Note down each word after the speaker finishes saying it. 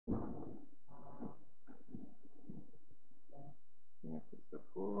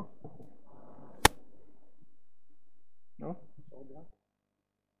before. No?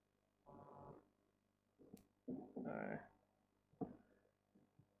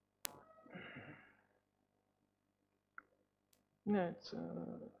 Yeah, it's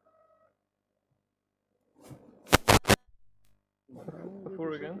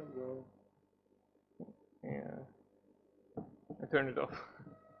before again. Yeah, I turned it off.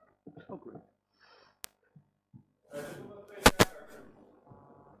 Oh, great.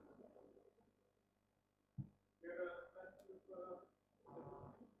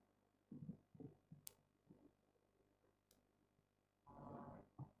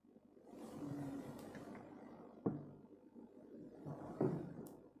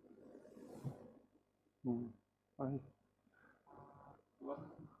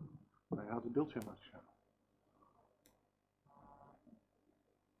 Hij had het beeldscherm uitgeschakeld.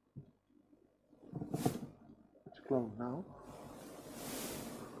 It's cloned now.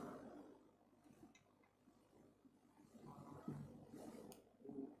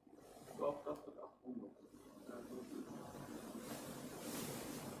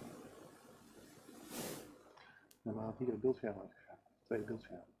 Ja, maar hij had hier het beeldscherm uitgeschakeld. 2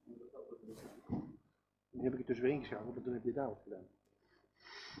 beeldschermen. Die heb ik er tussenin geschakeld, maar toen heb je daar wat gedaan.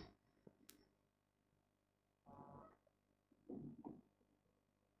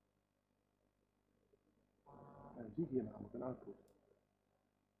 En je ziet hier namelijk een output.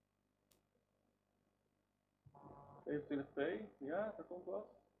 27p, ja, daar komt wat.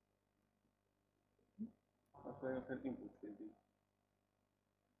 Dat is nog geen input, vind ik.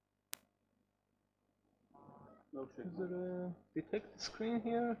 No check. Is there a detect screen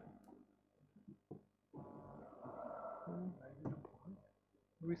here?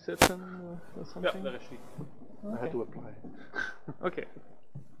 Reset them or something? Ja, daar is hij. I had to apply. Okay.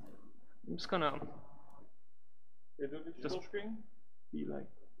 I'm just gonna just full screen. Be like.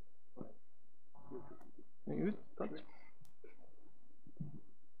 Good. Touch.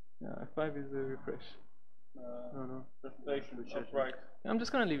 Yeah, F5 is a refresh. No. Presentation, which is right. I'm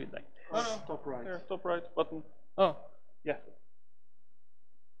just gonna leave it like this. No. Top right. Here, top right button. Oh, yeah.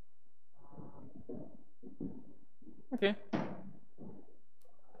 Okay.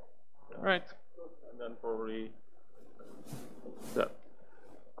 Right. And then probably that.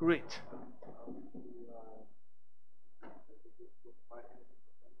 Great.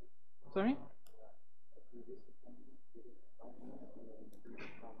 Sorry?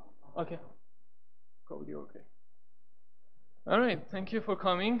 Okay. Probably okay. Alright, thank you for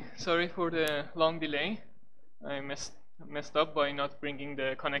coming. Sorry for the long delay. I messed up by not bringing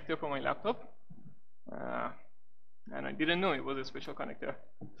the connector for my laptop. And I didn't know it was a special connector.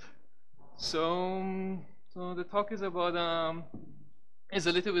 So the talk is about is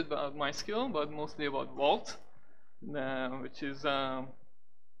a little bit about MySQL, but mostly about Vault, which is a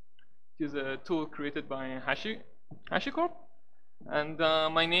tool created by HashiCorp. And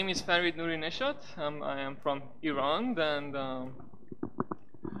my name is Farid Nouri Neshat. I am from Iran, and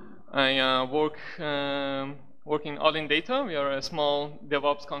I work in All in Data. We are a small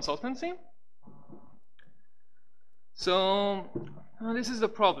DevOps consultancy. So this is the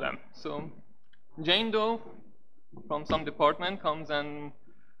problem. So Jane Doe from some department comes and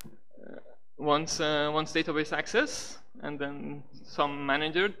wants database access, and then some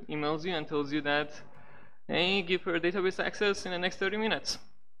manager emails you and tells you that, hey, give her database access in the next 30 minutes.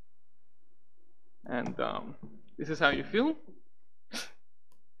 And this is how you feel.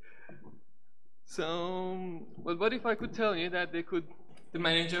 So, but what if I could tell you that the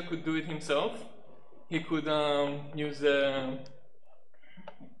manager could do it himself? He could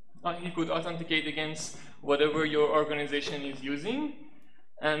he could authenticate against whatever your organization is using,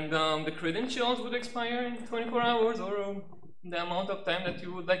 and the credentials would expire in 24 hours or the amount of time that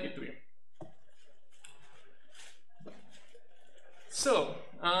you would like it to be. So,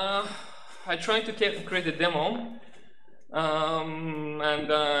 I tried to create a demo,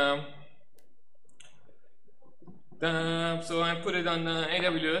 so I put it on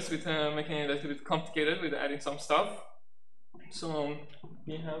AWS with making it a little bit complicated with adding some stuff. So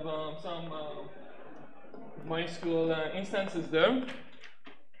we have some MySQL instances there,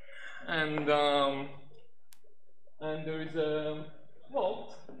 and there is a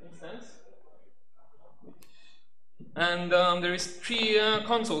Vault instance, and there is 3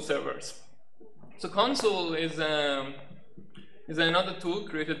 console servers. So console is another tool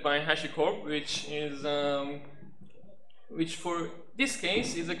created by HashiCorp, which for this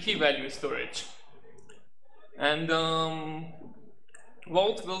case is a key value storage. And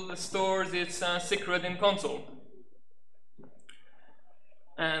Vault will store its secret in console.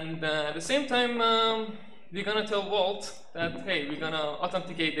 And at the same time, we're gonna tell Vault that, hey, we're gonna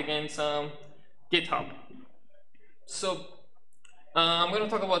authenticate against GitHub. So I'm gonna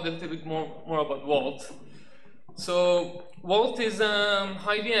talk about a little bit more about Vault. So Vault is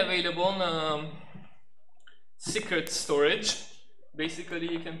highly available secret storage.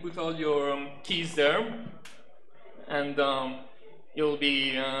 Basically, you can put all your keys there, and you'll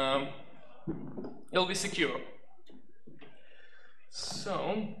be secure.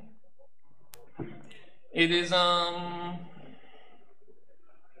 So it is well,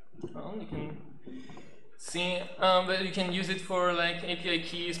 you can see well, you can use it for like API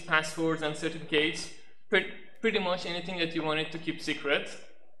keys, passwords, and certificates. Pretty much anything that you want it to keep secret.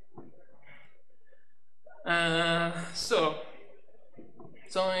 So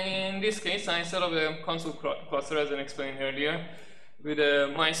in this case, I set up a console cluster, as I explained earlier, with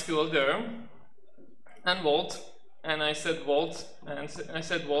a MySQL there and Vault, and I set Vault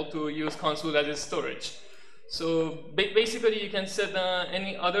to use console as its storage. So basically, you can set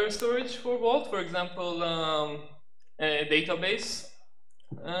any other storage for Vault, for example, a database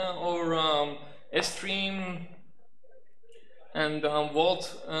or a stream, and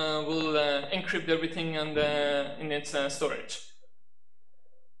Vault will encrypt everything in its storage.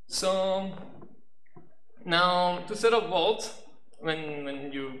 So now to set up Vault,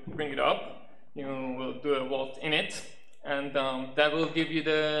 when you bring it up, you will do a Vault init, and that will give you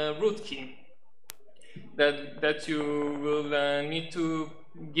the root key that you will need to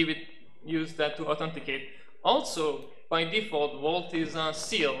use that to authenticate. Also, by default, Vault is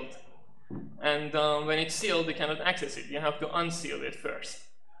sealed, and when it's sealed, you cannot access it. You have to unseal it first,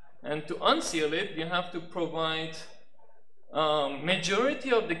 and to unseal it, you have to provide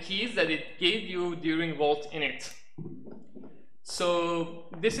majority of the keys that it gave you during Vault init. So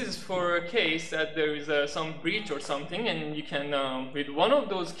this is for a case that there is some breach or something, and you can, with one of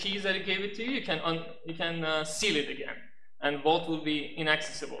those keys that it gave it to you, you can seal it again, and Vault will be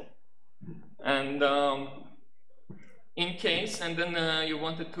inaccessible. And in case, and then you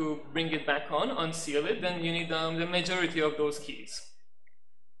wanted to bring it back on, unseal it, then you need the majority of those keys.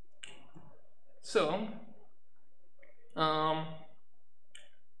 So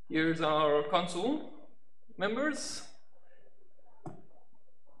here's our console members.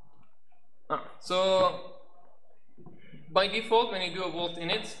 So by default, when you do a Vault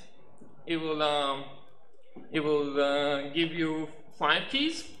init, it will give you 5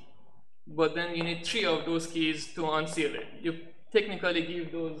 keys, but then you need 3 of those keys to unseal it. You technically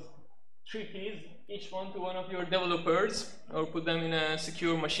give those 3 keys, each one to one of your developers, or put them in a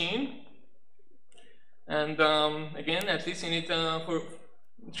secure machine. And again, at least you need for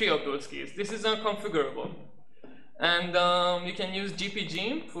 3 of those keys. This is configurable, and you can use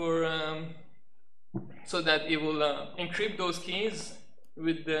GPG for so that it will encrypt those keys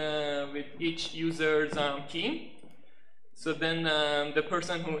with each user's key. So then the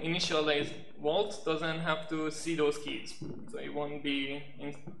person who initialized Vault doesn't have to see those keys, so it won't be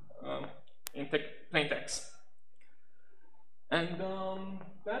in plain text. And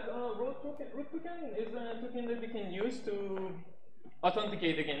that root token is a token that we can use to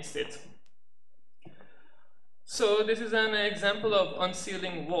authenticate against it. So this is an example of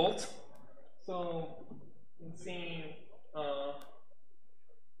unsealing Vault. So you can see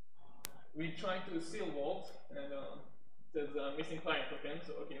we try to seal Vault, and there's a missing client token.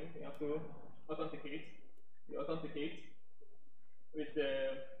 So okay, we have to authenticate. We authenticate with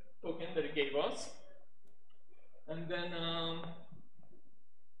the token that it gave us. And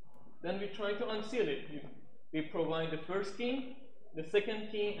then we try to unseal it. We provide the first key, the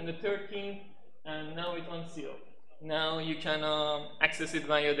second key, and the third key, and now it's unsealed. Now you can access it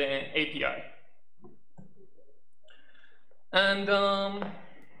via the API. And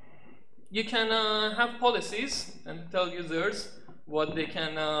you can have policies and tell users what they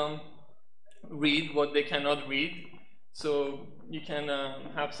can read, what they cannot read. So you can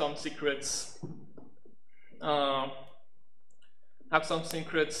have some secrets.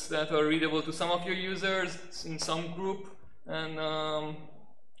 That are readable to some of your users in some group, and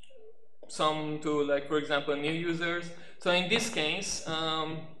some to, like, for example, new users. So in this case,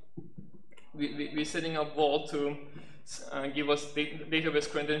 we're setting up Vault to give us database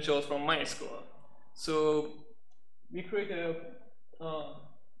credentials from MySQL. So we create a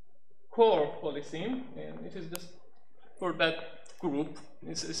core policy, and it is just for that group.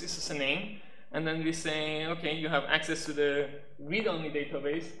 This is a name. And then we say, okay, you have access to the read-only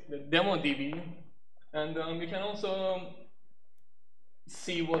database, the demo DB, and you can also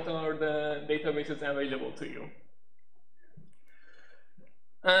see what are the databases available to you.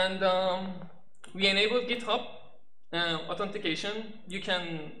 And we enable GitHub authentication. You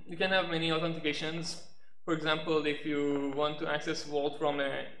can have many authentications. For example, if you want to access Vault from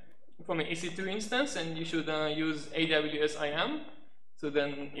an EC2 instance, and you should use AWS IAM, so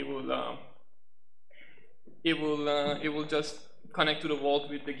then it will just connect to the Vault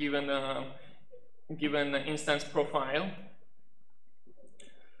with the given instance profile.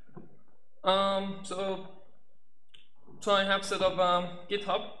 So I have set up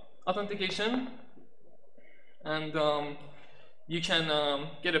GitHub authentication, and you can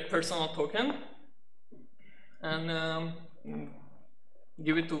get a personal token and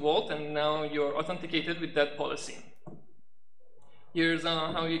give it to Vault, and now you're authenticated with that policy. Here's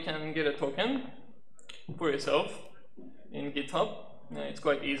how you can get a token for yourself in GitHub. It's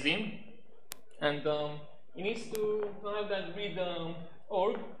quite easy, and it needs to have that read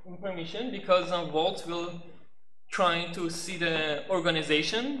org permission, because Vault will try to see the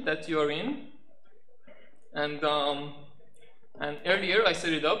organization that you're in, and earlier I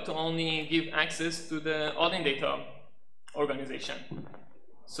set it up to only give access to the all in data organization.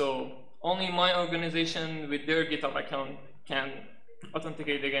 So only my organization with their GitHub account can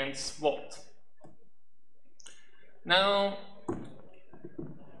authenticate against Vault. Now,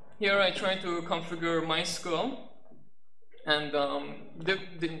 here I try to configure MySQL, and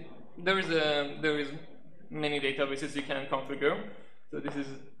there is many databases you can configure. So this is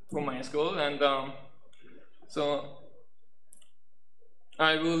for MySQL, and so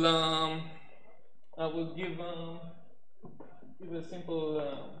I will give a simple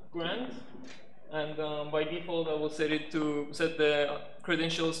grant, and by default I will set the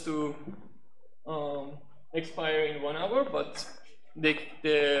credentials to expire in 1 hour, but the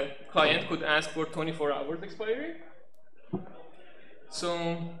client could ask for 24 hours expiry.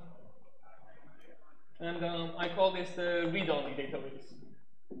 So, and I call this the read-only database.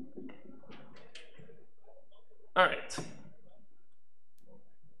 All right.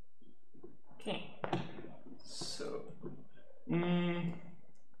 Okay. So, let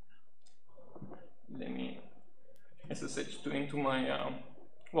me SSH into my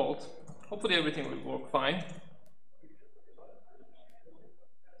Vault. Hopefully everything will work fine.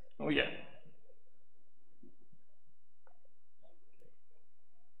 Oh yeah.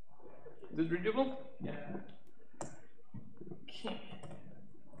 Is it readable? Yeah. Okay.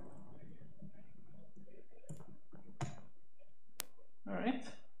 All right.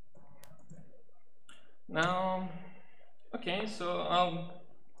 Now, okay, so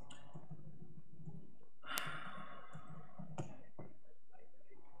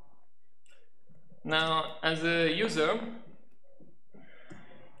now as a user,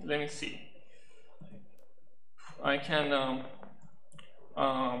 let me see. I can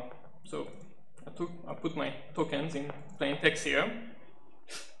so I put my tokens in plain text here,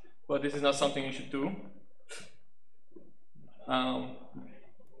 but this is not something you should do.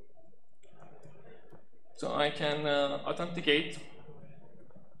 So I can authenticate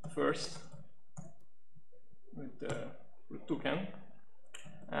first with the token,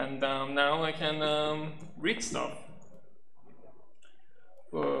 and now I can read stuff.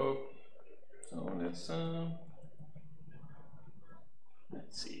 So let's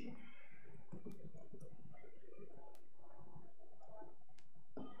see.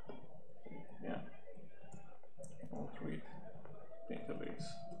 Yeah. Alt read database.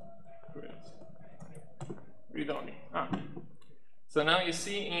 Great. Read only. So now you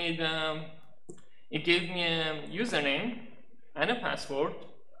see it gave me a username and a password,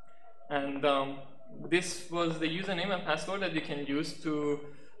 and this was the username and password that you can use to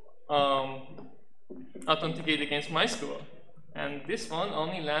authenticate against MySQL. And this one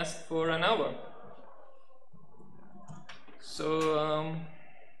only lasts for an hour. So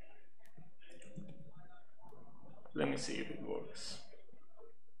let me see if it works.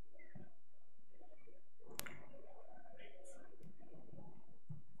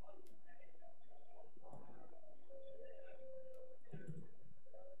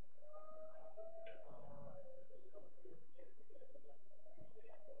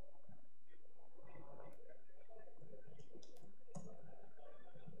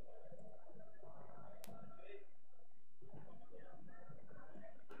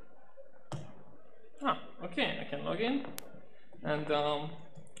 Okay, I can log in, and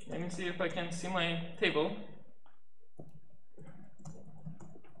let me see if I can see my table.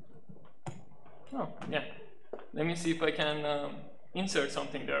 Oh, yeah. Let me see if I can insert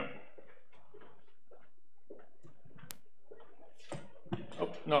something there. Oh,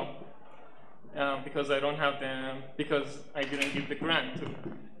 no. Because I don't have because I didn't give the grant to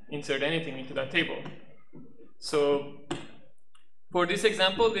insert anything into that table. So, for this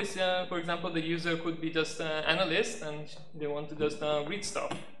example, for example, the user could be just an analyst and they want to just read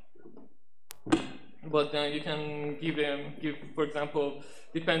stuff. but you can give, for example,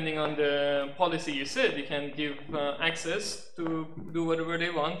 depending on the policy you set, you can give access to do whatever they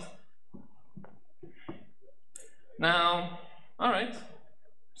want. Now, all right,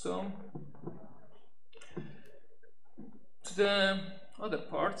 so to the other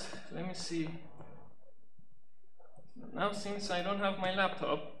part, let me see. Now, since I don't have my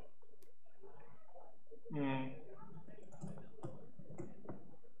laptop,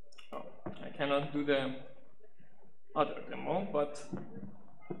 oh, I cannot do the other demo, but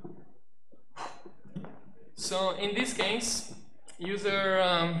so in this case, user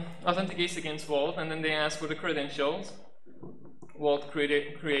authenticates against Vault, and then they ask for the credentials. Vault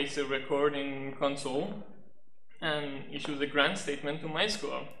creates a record in console and issues a grant statement to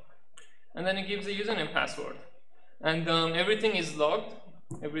MySQL, and then it gives a username password, and everything is logged.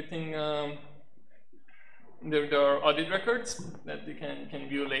 Everything there are audit records that you can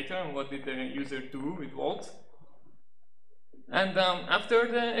view later, and what did the user do with Vault. And after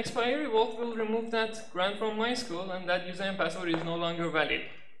the expiry, Vault will remove that grant from MySQL, and that username password is no longer valid.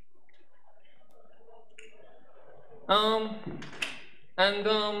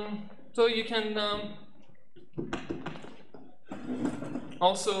 So you can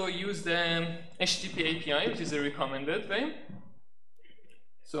also use the HTTP API, which is a recommended way.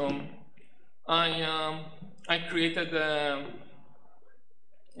 So I created a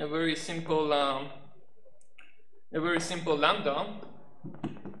very simple lambda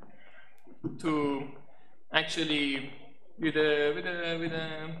to actually with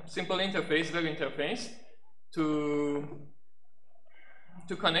a simple interface, web interface, to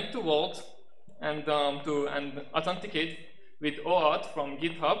connect to Vault and authenticate with OAuth from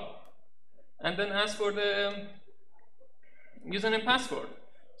GitHub, and then ask for the username password.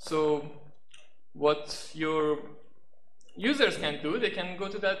 So what your users can do, they can go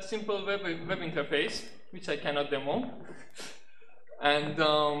to that simple web interface, which I cannot demo, and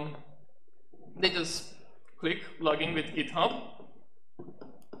they just click login with GitHub.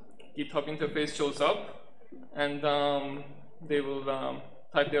 GitHub interface shows up, and they will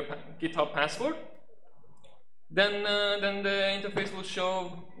type their GitHub password. Then the interface will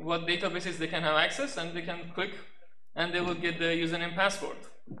show what databases they can have access, and they can click, and they will get the username password.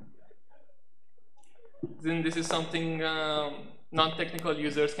 Then this is something non-technical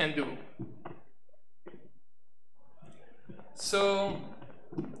users can do. So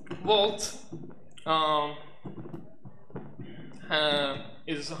Vault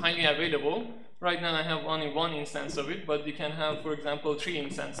is highly available. Right now I have only one instance of it, but you can have, for example, 3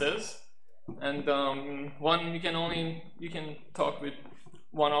 instances. And one you can talk with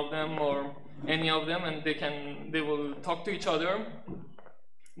one of them or any of them, and they will talk to each other.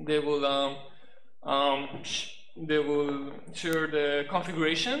 They will share the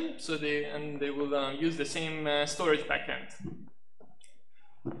configuration, so they will use the same storage backend.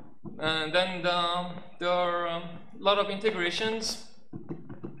 And then there are a lot of integrations.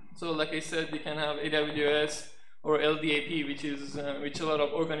 So like I said, you can have AWS or LDAP, which a lot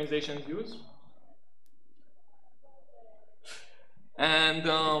of organizations use. And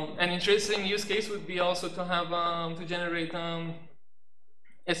an interesting use case would be also to have to generate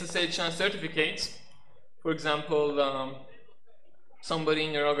SSH certificates. For example, somebody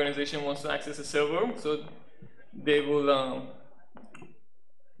in your organization wants to access a server, so they will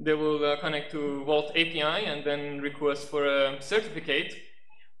connect to Vault API and then request for a certificate,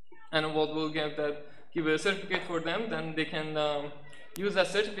 and Vault will give a certificate for them. Then they can use that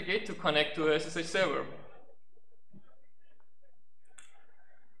certificate to connect to a SSH server.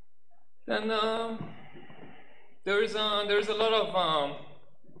 Then there's a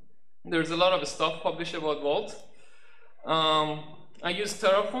lot of stuff published about Vault. I use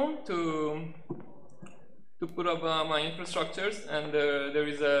Terraform to put up my infrastructures, and there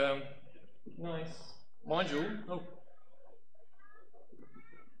is a nice module. Oh,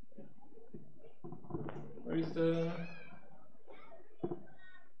 where is the?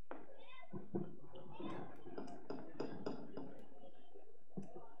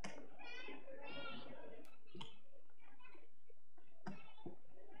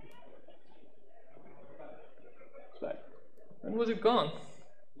 When was it gone?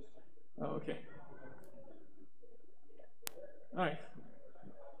 Oh, okay. All right.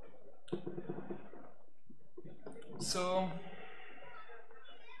 So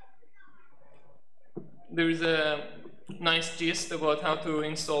there is a nice gist about how to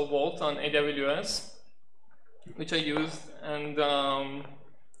install Vault on AWS, which I used, and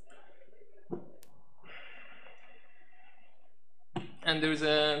there is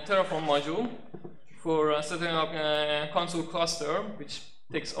a Terraform module for setting up a console cluster, which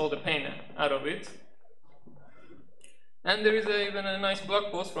takes all the pain out of it. And there is even a nice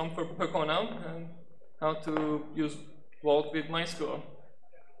blog post from Percona on how to use Vault with MySQL.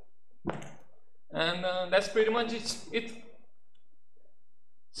 And that's pretty much it.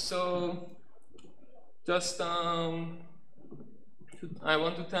 So just I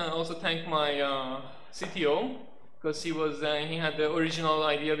want to also thank my CTO, because he had the original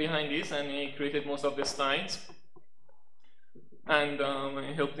idea behind this, and he created most of the slides, and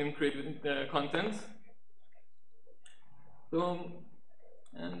I helped him create the content. So,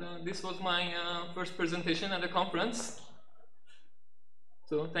 and this was my first presentation at the conference.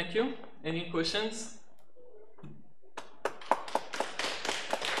 So thank you. Any questions?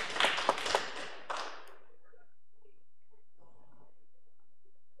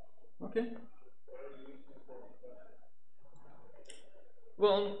 Okay.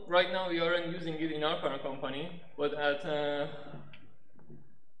 Well, right now we aren't using it in our current company, but at the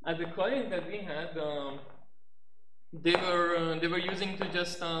client that we had, they were using to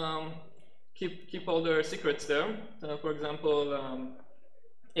just keep all their secrets there. For example,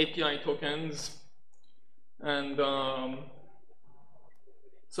 API tokens, and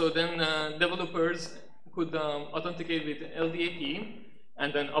so then developers could authenticate with LDAP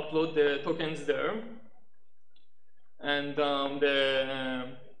and then upload the tokens there, and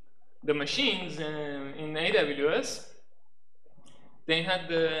the machines in AWS, they had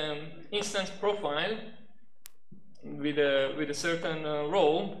the instance profile with a certain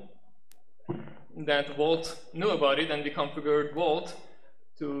role that Vault knew about it, and we configured Vault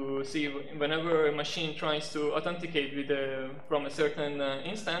to see whenever a machine tries to authenticate with from a certain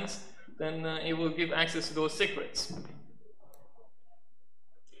instance, then it will give access to those secrets.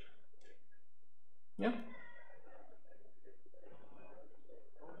 Yeah.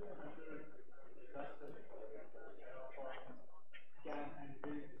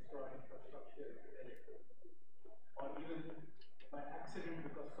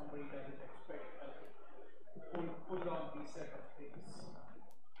 Pull on these set of things.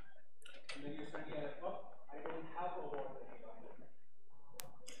 And then you suddenly are like, oh, I don't have a vault any longer.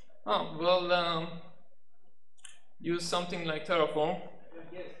 Oh, well, use something like Terraform.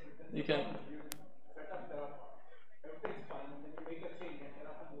 Yes, you can. You set up Terraform, everything's fine, and then you make a change, and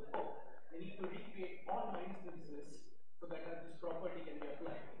Terraform goes, oh, I need to recreate all my instances so that this property can be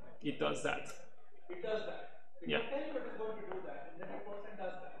applied. It does that. It does that. It will tell you it is going to do that, and then it goes and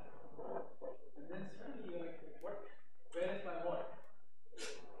does that. And then suddenly you're like, what? Where is my vault?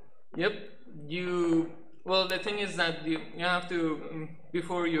 Yep. Well, the thing is that you have to,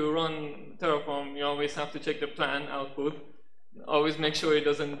 before you run Terraform, you always have to check the plan output. Always make sure it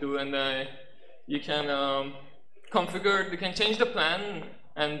doesn't do, and you can configure, you can change the plan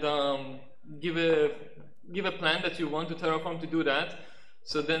and give a plan that you want to Terraform to do that.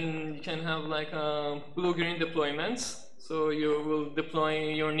 So then you can have like blue-green deployments. So you will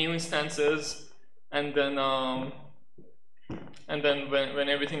deploy your new instances, and then when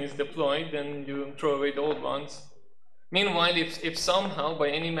everything is deployed, then you throw away the old ones. Meanwhile, if somehow by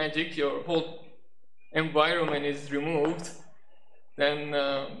any magic your whole environment is removed, then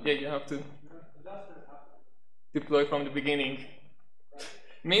yeah, you have to deploy from the beginning.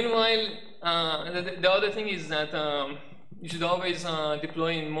 Meanwhile, the other thing is that you should always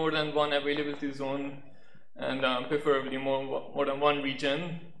deploy in more than one availability zone, and preferably more than one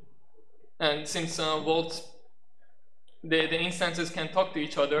region. And since Vault, the instances can talk to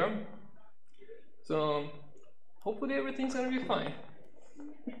each other, so hopefully everything's gonna be fine.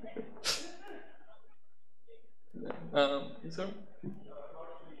 Sir?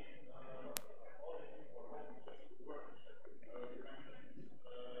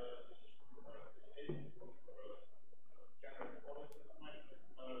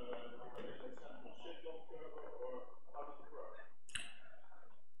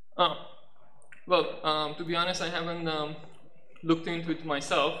 Well, to be honest, I haven't looked into it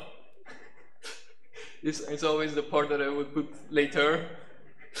myself. It's always the part that I would put later,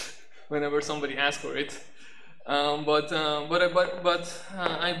 whenever somebody asks for it. But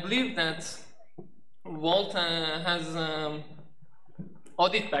I believe that Vault has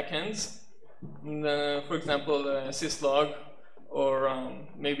audit backends, for example, syslog, or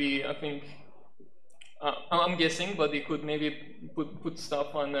maybe I think I'm guessing, but they could maybe put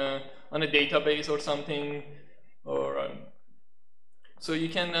stuff on a database or something, or so you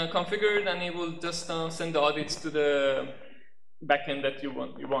can configure it, and it will just send the audits to the backend that you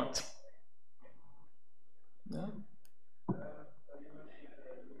want. Yeah.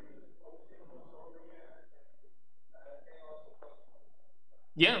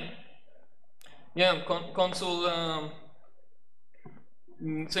 Yeah. Yeah. Console.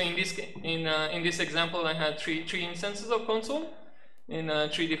 So in this example, I had three instances of console in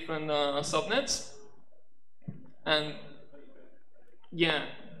 3 different subnets, and yeah.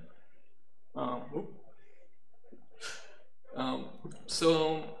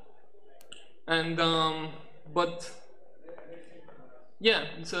 So and but yeah,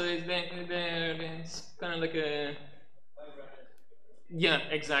 so it's kind of like a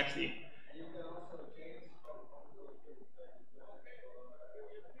exactly.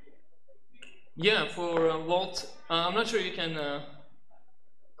 Yeah, for Vault, I'm not sure you can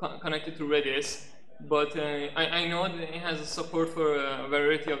connect it to Redis, but I know that it has support for a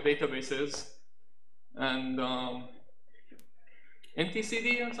variety of databases and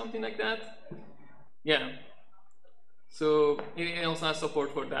NTCD or something like that. Yeah. So it also has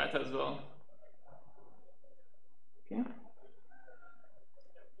support for that as well. Okay.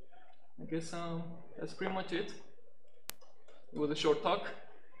 I guess that's pretty much it. It was a short talk.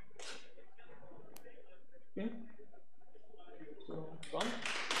 Okay.